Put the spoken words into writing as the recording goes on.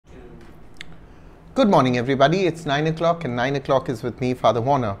Good morning, everybody. It's 9 o'clock, and 9 o'clock is with me, Father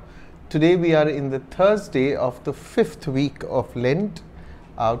Warner. Today we are in the Thursday of the 5th week of Lent.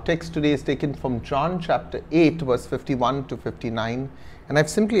 Our text today is taken from John chapter 8, verse 51 to 59, and I've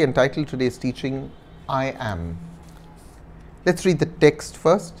simply entitled today's teaching, I Am. Let's read the text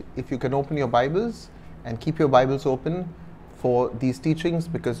first. If you can open your Bibles and keep your Bibles open for these teachings,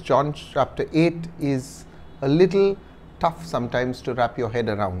 because John chapter 8 is a little tough sometimes to wrap your head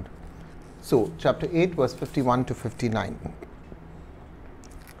around. So, chapter 8, verse 51 to 59.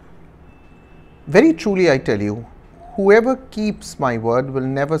 Very truly I tell you, whoever keeps my word will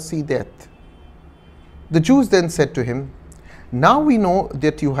never see death. The Jews then said to him, now we know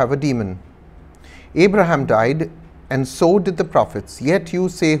that you have a demon. Abraham died, and so did the prophets, yet you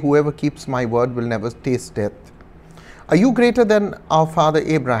say whoever keeps my word will never taste death. Are you greater than our father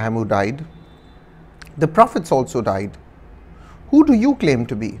Abraham who died? The prophets also died. Who do you claim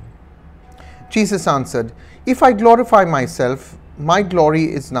to be? Jesus answered, if I glorify myself, my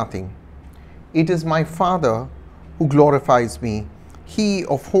glory is nothing. It is my Father who glorifies me, he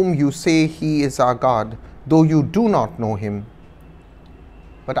of whom you say he is our God, though you do not know him.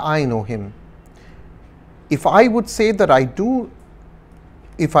 But I know him. If I would say that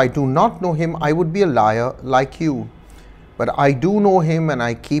if I do not know him, I would be a liar like you. But I do know him, and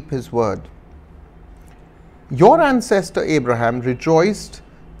I keep his word. Your ancestor Abraham rejoiced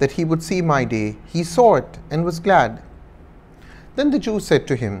that he would see my day. He saw it and was glad. Then the Jews said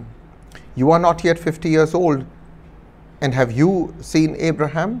to him, you are not yet 50 years old, and have you seen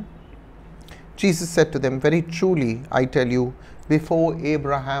Abraham? Jesus said to them, very truly I tell you, before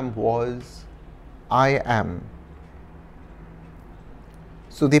Abraham was, I am.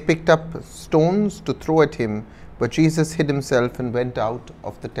 So they picked up stones to throw at him, but Jesus hid himself and went out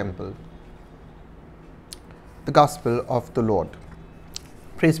of the temple. The Gospel of the Lord.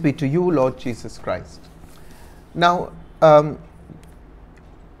 Praise be to you, Lord Jesus Christ. Now,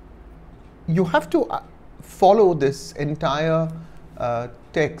 you have to follow this entire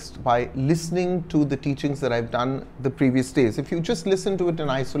text by listening to the teachings that I've done the previous days. If you just listen to it in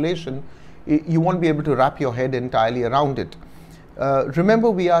isolation, you won't be able to wrap your head entirely around it.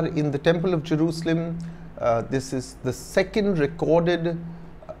 Remember, we are in the Temple of Jerusalem. This is the second recorded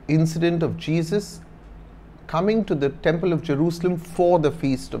incident of Jesus coming to the Temple of Jerusalem for the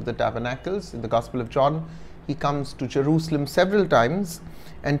Feast of the Tabernacles. In the Gospel of John, he comes to Jerusalem several times,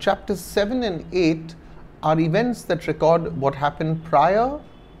 and chapters 7 and 8 are events that record what happened prior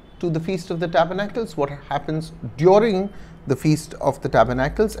to the Feast of the Tabernacles, what happens during the Feast of the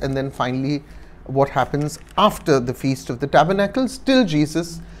Tabernacles, and then finally what happens after the Feast of the Tabernacles till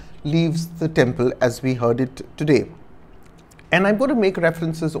Jesus leaves the temple as we heard it today. And I'm going to make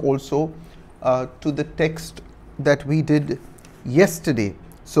references also to the text that we did yesterday.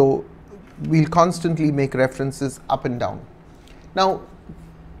 So we'll constantly make references up and down. Now,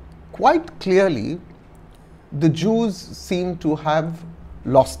 quite clearly, the Jews seem to have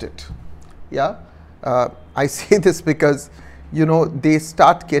lost it. Yeah, I say this because, you know, they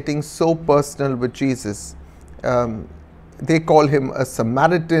start getting so personal with Jesus. They call him a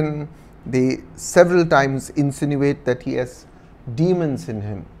Samaritan. They several times insinuate that he has demons in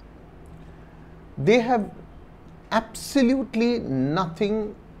him. They have absolutely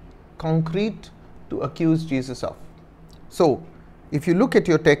nothing concrete to accuse Jesus of. So, if you look at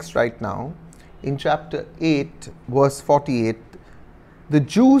your text right now, in chapter 8, verse 48, the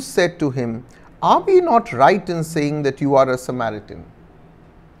Jews said to him, are we not right in saying that you are a Samaritan?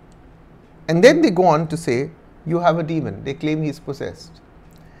 And then they go on to say, you have a demon. They claim he's possessed.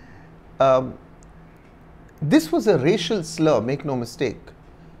 This was a racial slur, make no mistake.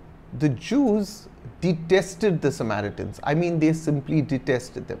 The Jews detested the Samaritans. I mean, they simply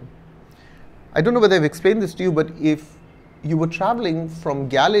detested them. I don't know whether I've explained this to you, but if you were traveling from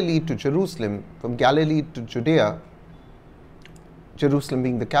Galilee to Jerusalem, from Galilee to Judea, Jerusalem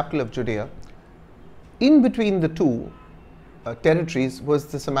being the capital of Judea, in between the two territories was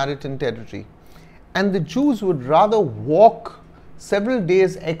the Samaritan territory. And the Jews would rather walk several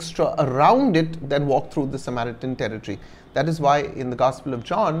days extra around it than walk through the Samaritan territory. That is why in the Gospel of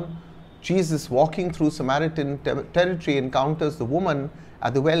John, Jesus walking through Samaritan territory encounters the woman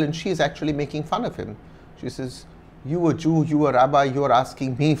at the well, and she is actually making fun of him. She says, you a Jew, you a rabbi, you are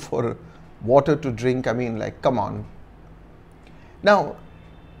asking me for water to drink. I mean, like, come on. Now,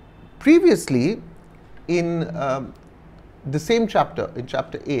 previously in the same chapter, in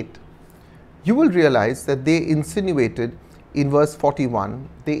chapter 8, you will realize that they insinuated in verse 41,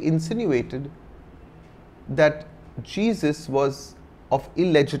 they insinuated that Jesus was of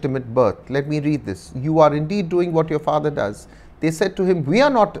illegitimate birth. Let me read this. You are indeed doing what your father does. They said to him, we are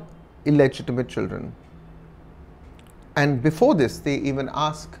not illegitimate children. And before this, they even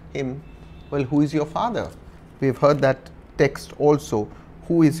ask him, well, who is your father? We've heard that text also.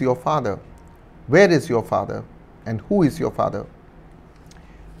 Who is your father? Where is your father? And who is your father?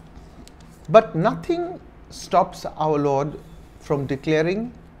 But nothing stops our Lord from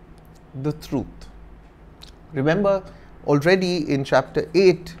declaring the truth. Remember, already in chapter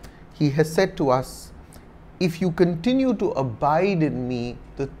 8, he has said to us, if you continue to abide in me,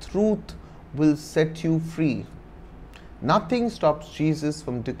 the truth will set you free. Nothing stops Jesus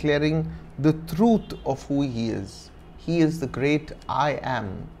from declaring the truth of who he is. He is the great I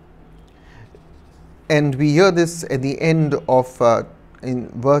am. And we hear this at the end of in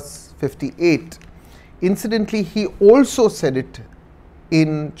verse 58. Incidentally, he also said it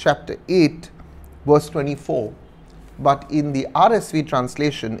in chapter 8, verse 24. But in the RSV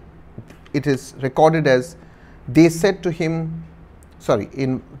translation, it is recorded as, they said to him,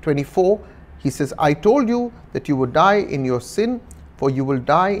 in 24, he says, I told you that you would die in your sin, for you will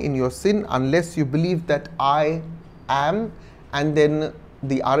die in your sin unless you believe that I am. And then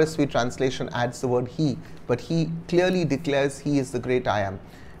the RSV translation adds the word he, but he clearly declares he is the great I am.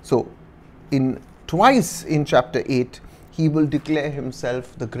 So twice in chapter 8, he will declare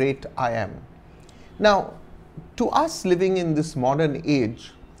himself the great I am. Now, to us living in this modern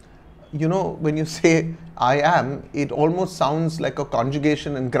age, you know, when you say I am, it almost sounds like a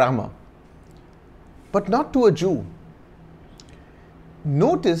conjugation and grammar. But not to a Jew.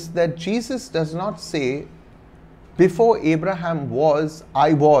 Notice that Jesus does not say, before Abraham was,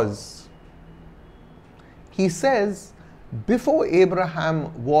 I was. He says, before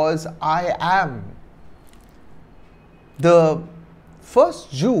Abraham was, I am. The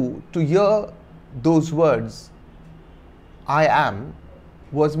first Jew to hear those words, I am,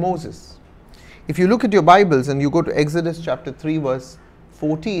 was Moses. If you look at your Bibles and you go to Exodus chapter 3, verse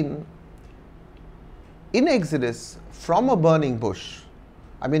 14, in Exodus, from a burning bush,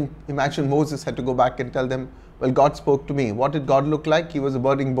 I mean, imagine Moses had to go back and tell them, well, God spoke to me. What did God look like? He was a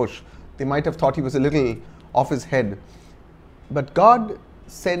burning bush. They might have thought he was a little off his head. But God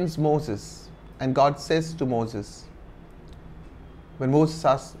sends Moses, and God says to Moses, when Moses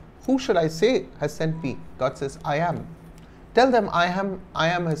asks, who should I say has sent me? God says, I am. Tell them, I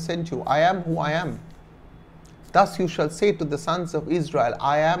am has sent you. I am who I am. Thus you shall say to the sons of Israel,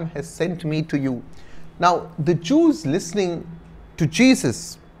 I am has sent me to you. Now, the Jews listening to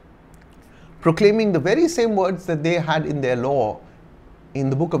Jesus, proclaiming the very same words that they had in their law, in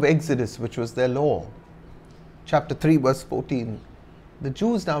the book of Exodus, which was their law, chapter 3, verse 14, the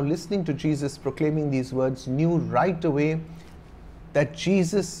Jews now listening to Jesus proclaiming these words knew right away that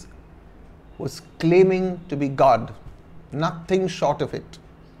Jesus was claiming to be God, nothing short of it.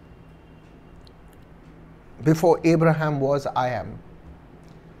 Before Abraham was, I am.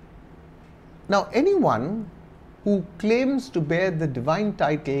 Now, anyone who claims to bear the divine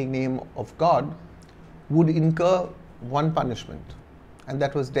title name of God would incur one punishment, and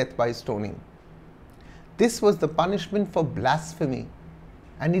that was death by stoning. This was the punishment for blasphemy,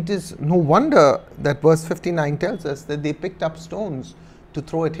 and it is no wonder that verse 59 tells us that they picked up stones to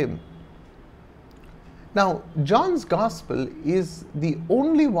throw at him. Now, John's Gospel is the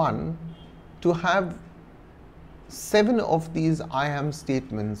only one to have 7 of these I am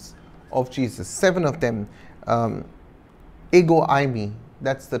statements of Jesus, 7 of them. Ego eimi,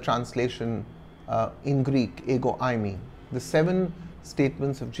 that's the translation in Greek, ego eimi, the 7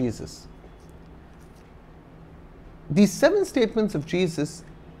 statements of Jesus. These 7 statements of Jesus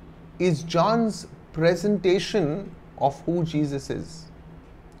is John's presentation of who Jesus is.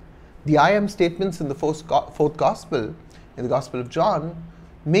 The I am statements in the fourth Gospel, in the Gospel of John,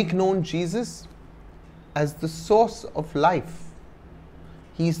 make known Jesus as the source of life.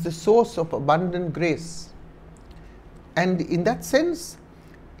 He is the source of abundant grace. And in that sense,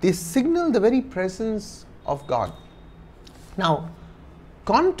 they signal the very presence of God. Now,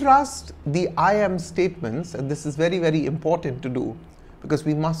 contrast the I am statements, and this is very, very important to do because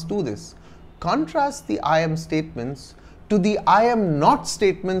we must do this. Contrast the I am statements to the I am not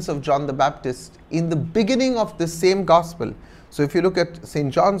statements of John the Baptist in the beginning of the same Gospel. So if you look at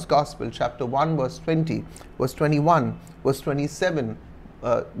St. John's Gospel, chapter 1, verse 20, verse 21, verse 27,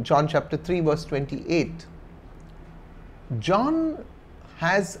 John chapter 3, verse 28, John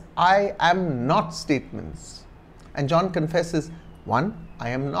has I am not statements. And John confesses, 1, I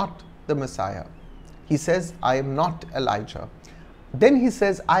am not the Messiah. He says, I am not Elijah. Then he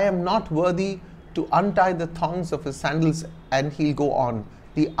says, I am not worthy to untie the thongs of his sandals, and he'll go on.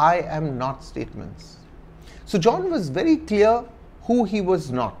 The I am not statements. So John was very clear who he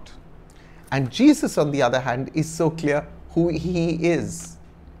was not. And Jesus, on the other hand, is so clear who he is.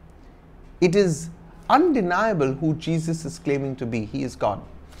 It is undeniable who Jesus is claiming to be. He is God.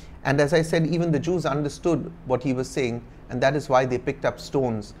 And as I said, even the Jews understood what he was saying, and that is why they picked up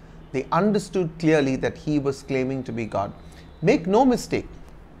stones. They understood clearly that he was claiming to be God. Make no mistake,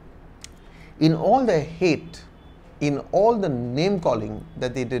 in all their hate, in all the name calling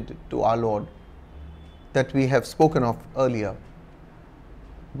that they did to our Lord, that we have spoken of earlier,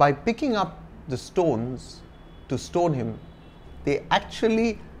 by picking up the stones to stone him, they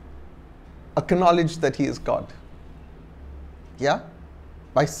actually acknowledge that he is God. Yeah?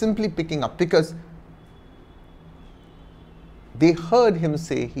 By simply picking up, because they heard him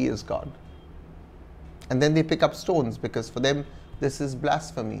say he is God. And then they pick up stones, because for them this is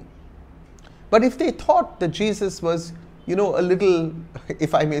blasphemy. But if they thought that Jesus was, a little,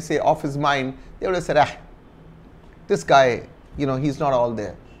 if I may say, off his mind, they would have said, this guy, he's not all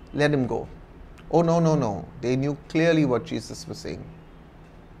there. Let him go. Oh, no. They knew clearly what Jesus was saying.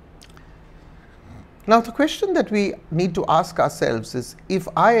 Now, the question that we need to ask ourselves is, if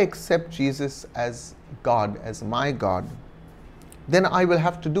I accept Jesus as God, as my God, then I will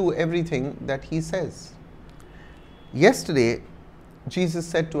have to do everything that he says. Yesterday, Jesus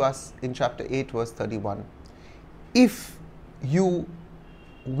said to us in chapter 8, verse 31, if you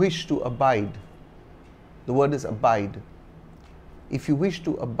wish to abide, the word is abide. If you wish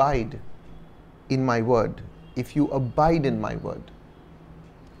to abide in my word, if you abide in my word,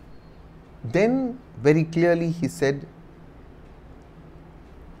 then very clearly he said,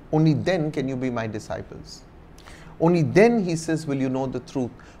 only then can you be my disciples. Only then, he says, will you know the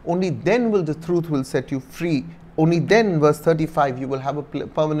truth. Only then will the truth will set you free. Only then, verse 35, you will have a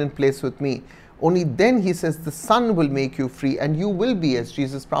permanent place with me. Only then, he says, the Son will make you free, and you will be, as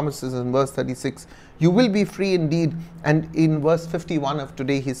Jesus promises in verse 36, you will be free indeed. And in verse 51 of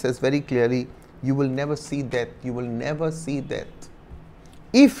today, he says very clearly, you will never see death. You will never see death,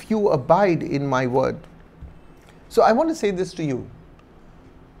 if you abide in my word. So I want to say this to you.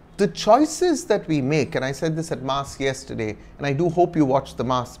 The choices that we make, and I said this at Mass yesterday, and I do hope you watch the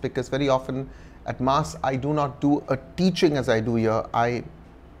Mass, because very often at Mass I do not do a teaching as I do here. I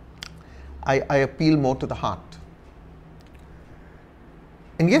appeal more to the heart.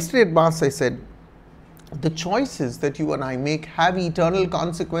 And yesterday at Mass I said, the choices that you and I make have eternal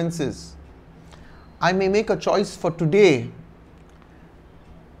consequences. I may make a choice for today,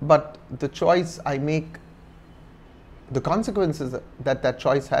 but the choice I make, the consequences that that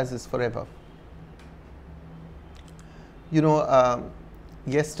choice has is forever.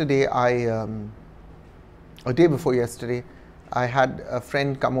 Yesterday or day before yesterday, I had a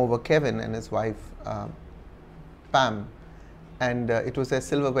friend come over, Kevin and his wife, Pam, and it was their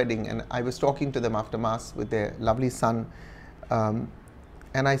silver wedding, and I was talking to them after Mass with their lovely son, and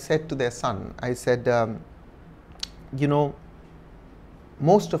I said to their son, I said,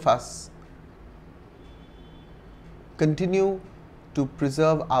 most of us continue to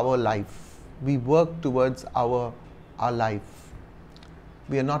preserve our life. We work towards our life.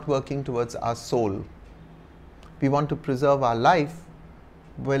 We are not working towards our soul. We want to preserve our life,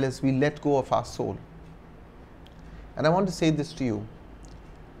 well as we let go of our soul. And I want to say this to you.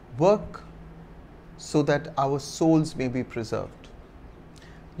 Work so that our souls may be preserved.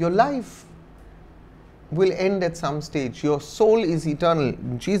 Your life will end at some stage. Your soul is eternal.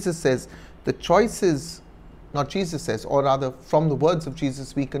 Jesus says the choices, not Jesus says, or rather from the words of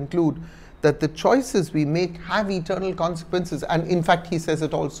Jesus we conclude that the choices we make have eternal consequences. And in fact, he says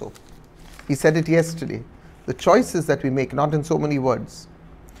it also. He said it yesterday. The choices that we make, not in so many words.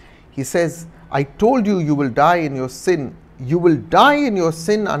 He says, I told you, you will die in your sin. You will die in your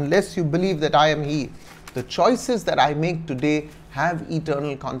sin unless you believe that I am he. The choices that I make today have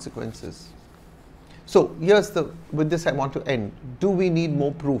eternal consequences. So with this I want to end. Do we need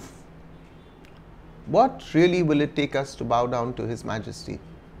more proof? What really will it take us to bow down to His Majesty?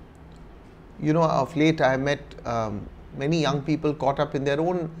 Of late I met many young people caught up in their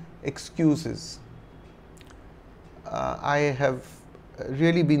own excuses. I have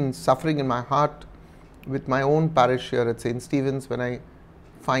really been suffering in my heart with my own parish here at St. Stephen's when I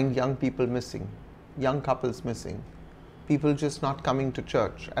find young people missing, young couples missing, people just not coming to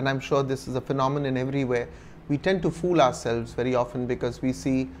church. And I'm sure this is a phenomenon everywhere. We tend to fool ourselves very often because we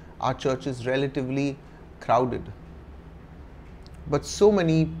see our churches relatively crowded. But so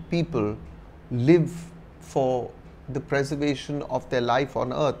many people live for the preservation of their life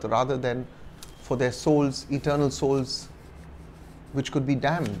on earth rather than for their souls, eternal souls, which could be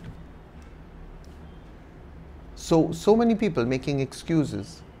damned. So many people making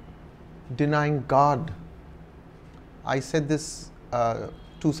excuses, denying God. I said this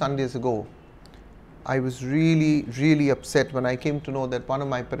 2 Sundays ago. I was really, really upset when I came to know that one of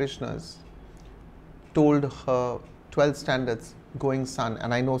my parishioners told her 12th standards going son,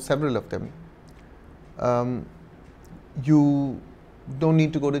 and I know several of them, you don't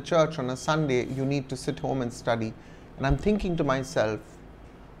need to go to church on a Sunday, you need to sit home and study. And I'm thinking to myself,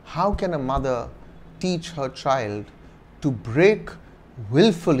 how can a mother teach her child to break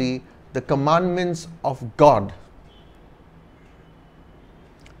willfully the commandments of God?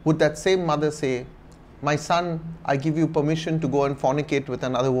 Would that same mother say, my son, I give you permission to go and fornicate with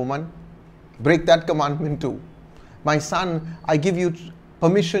another woman? Break that commandment too. My son, I give you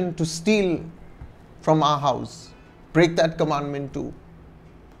permission to steal from our house. Break that commandment too.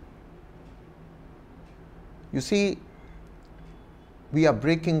 You see, we are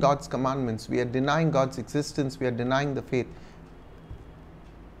breaking God's commandments. We are denying God's existence. We are denying the faith.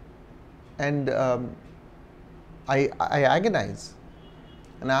 And I agonize.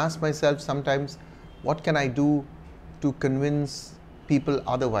 And I ask myself sometimes, what can I do to convince people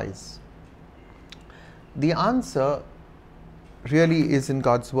otherwise? The answer really is in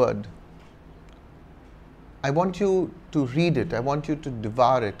God's word. I want you to read it. I want you to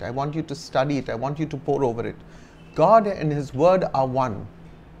devour it. I want you to study it. I want you to pore over it. God and His word are one.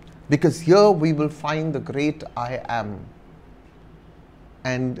 Because here we will find the great I am.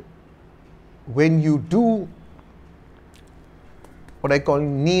 And when you do what I call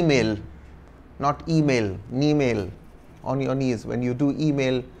knee-mail, not email, knee-mail, on your knees. When you do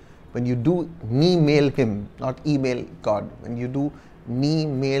email, when you do knee-mail Him, not email God. When you do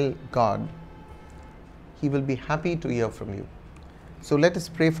knee-mail God, He will be happy to hear from you. So let us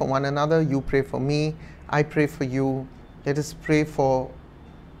pray for one another. You pray for me. I pray for you. Let us pray for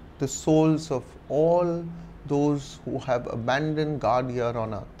the souls of all those who have abandoned God here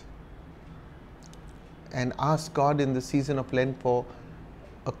on earth. And ask God in the season of Lent for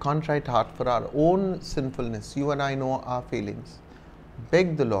a contrite heart for our own sinfulness. You and I know our failings.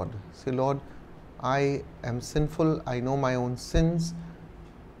 Beg the Lord. Say, Lord, I am sinful. I know my own sins.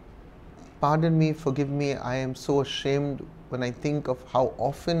 Pardon me, forgive me. I am so ashamed when I think of how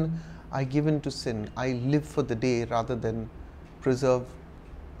often I give in to sin. I live for the day rather than preserve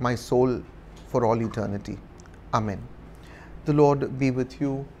my soul for all eternity. Amen. The Lord be with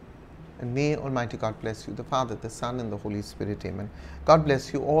you. And may Almighty God bless you, the Father, the Son, and the Holy Spirit. Amen. God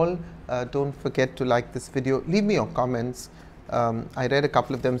bless you all. Don't forget to like this video. Leave me your comments. I read a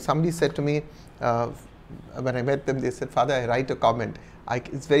couple of them. Somebody said to me, when I met them, they said, Father, I write a comment.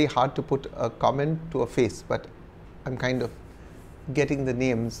 It's very hard to put a comment to a face, but I'm kind of getting the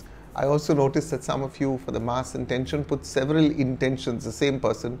names. I also noticed that some of you, for the Mass intention, put several intentions, the same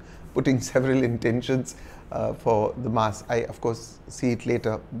person putting several intentions for the Mass. I, of course, see it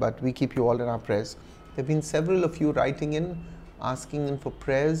later, but we keep you all in our prayers. There have been several of you writing in, asking in for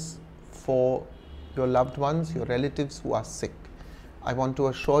prayers for your loved ones, your relatives who are sick. I want to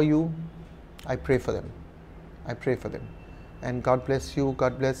assure you, I pray for them. I pray for them. And God bless you.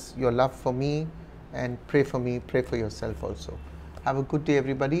 God bless your love for me. And pray for me. Pray for yourself also. Have a good day,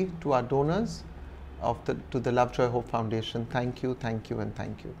 everybody. To our donors to the Love, Joy, Hope Foundation, thank you, and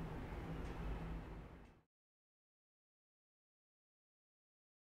thank you.